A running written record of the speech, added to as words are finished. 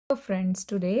Friends,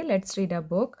 today let's read a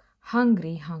book,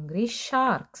 Hungry Hungry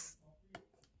Sharks.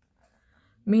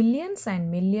 Millions and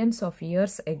millions of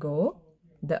years ago,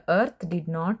 the earth did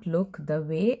not look the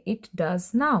way it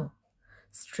does now.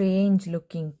 Strange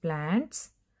looking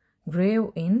plants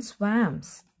grew in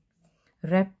swamps.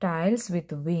 Reptiles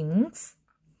with wings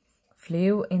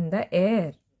flew in the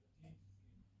air.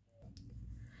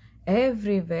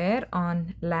 Everywhere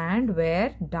on land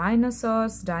were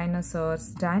dinosaurs,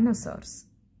 dinosaurs, dinosaurs.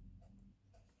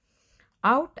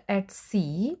 Out at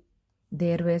sea,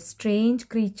 there were strange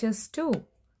creatures too.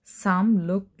 Some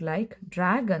looked like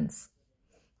dragons.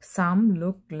 Some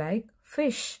looked like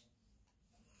fish.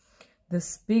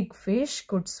 This big fish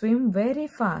could swim very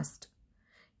fast.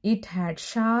 It had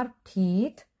sharp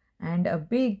teeth and a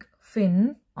big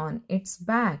fin on its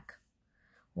back.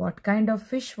 What kind of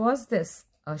fish was this?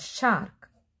 A shark.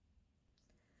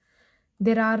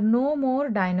 There are no more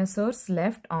dinosaurs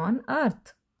left on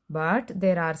Earth, but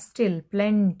there are still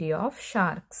plenty of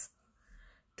sharks.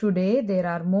 Today there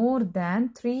are more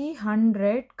than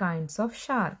 300 kinds of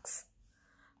sharks.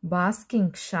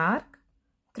 Basking shark,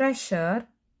 thresher,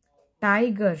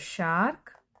 tiger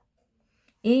shark,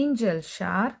 angel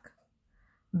shark,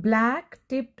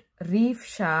 black-tipped reef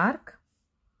shark,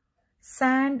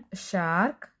 sand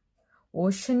shark,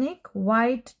 oceanic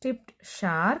white-tipped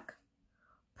shark,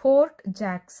 Port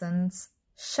Jackson's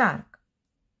shark.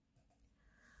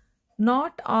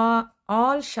 Not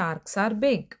all sharks are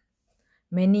big.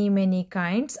 Many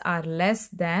kinds are less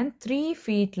than 3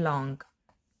 feet long.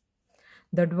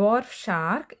 The dwarf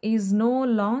shark is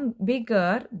no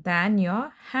bigger than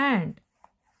your hand.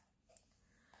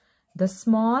 The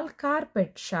small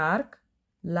carpet shark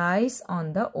lies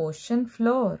on the ocean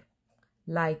floor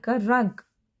like a rug.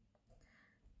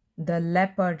 The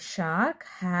leopard shark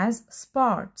has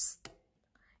spots.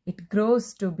 It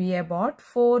grows to be about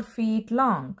 4 feet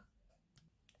long.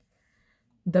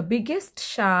 The biggest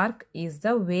shark is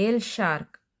the whale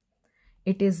shark.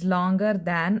 It is longer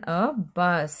than a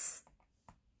bus.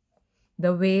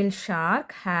 The whale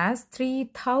shark has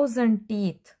 3,000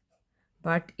 teeth,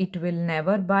 but it will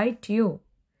never bite you.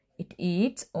 It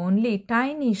eats only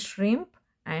tiny shrimp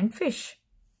and fish.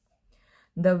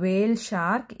 The whale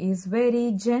shark is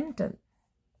very gentle.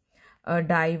 A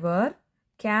diver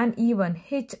can even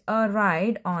hitch a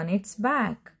ride on its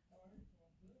back.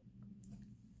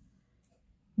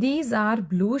 These are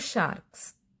blue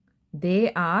sharks.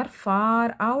 They are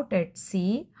far out at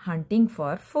sea hunting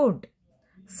for food.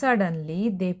 Suddenly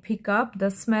they pick up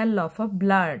the smell of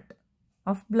blood.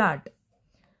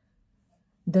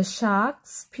 The sharks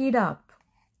speed up.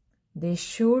 They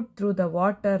shoot through the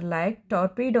water like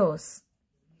torpedoes.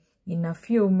 In a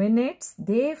few minutes,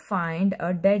 they find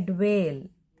a dead whale.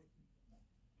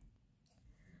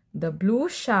 The blue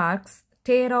sharks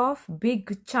tear off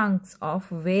big chunks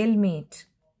of whale meat.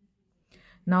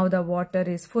 Now the water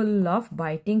is full of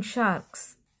biting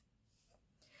sharks.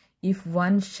 If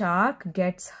one shark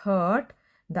gets hurt,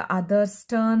 the others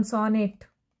turns on it.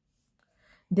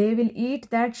 They will eat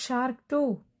that shark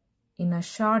too. In a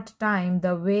short time,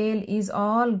 the whale is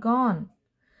all gone.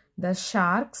 The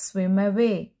sharks swim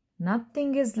away.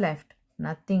 Nothing is left,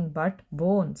 nothing but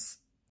bones.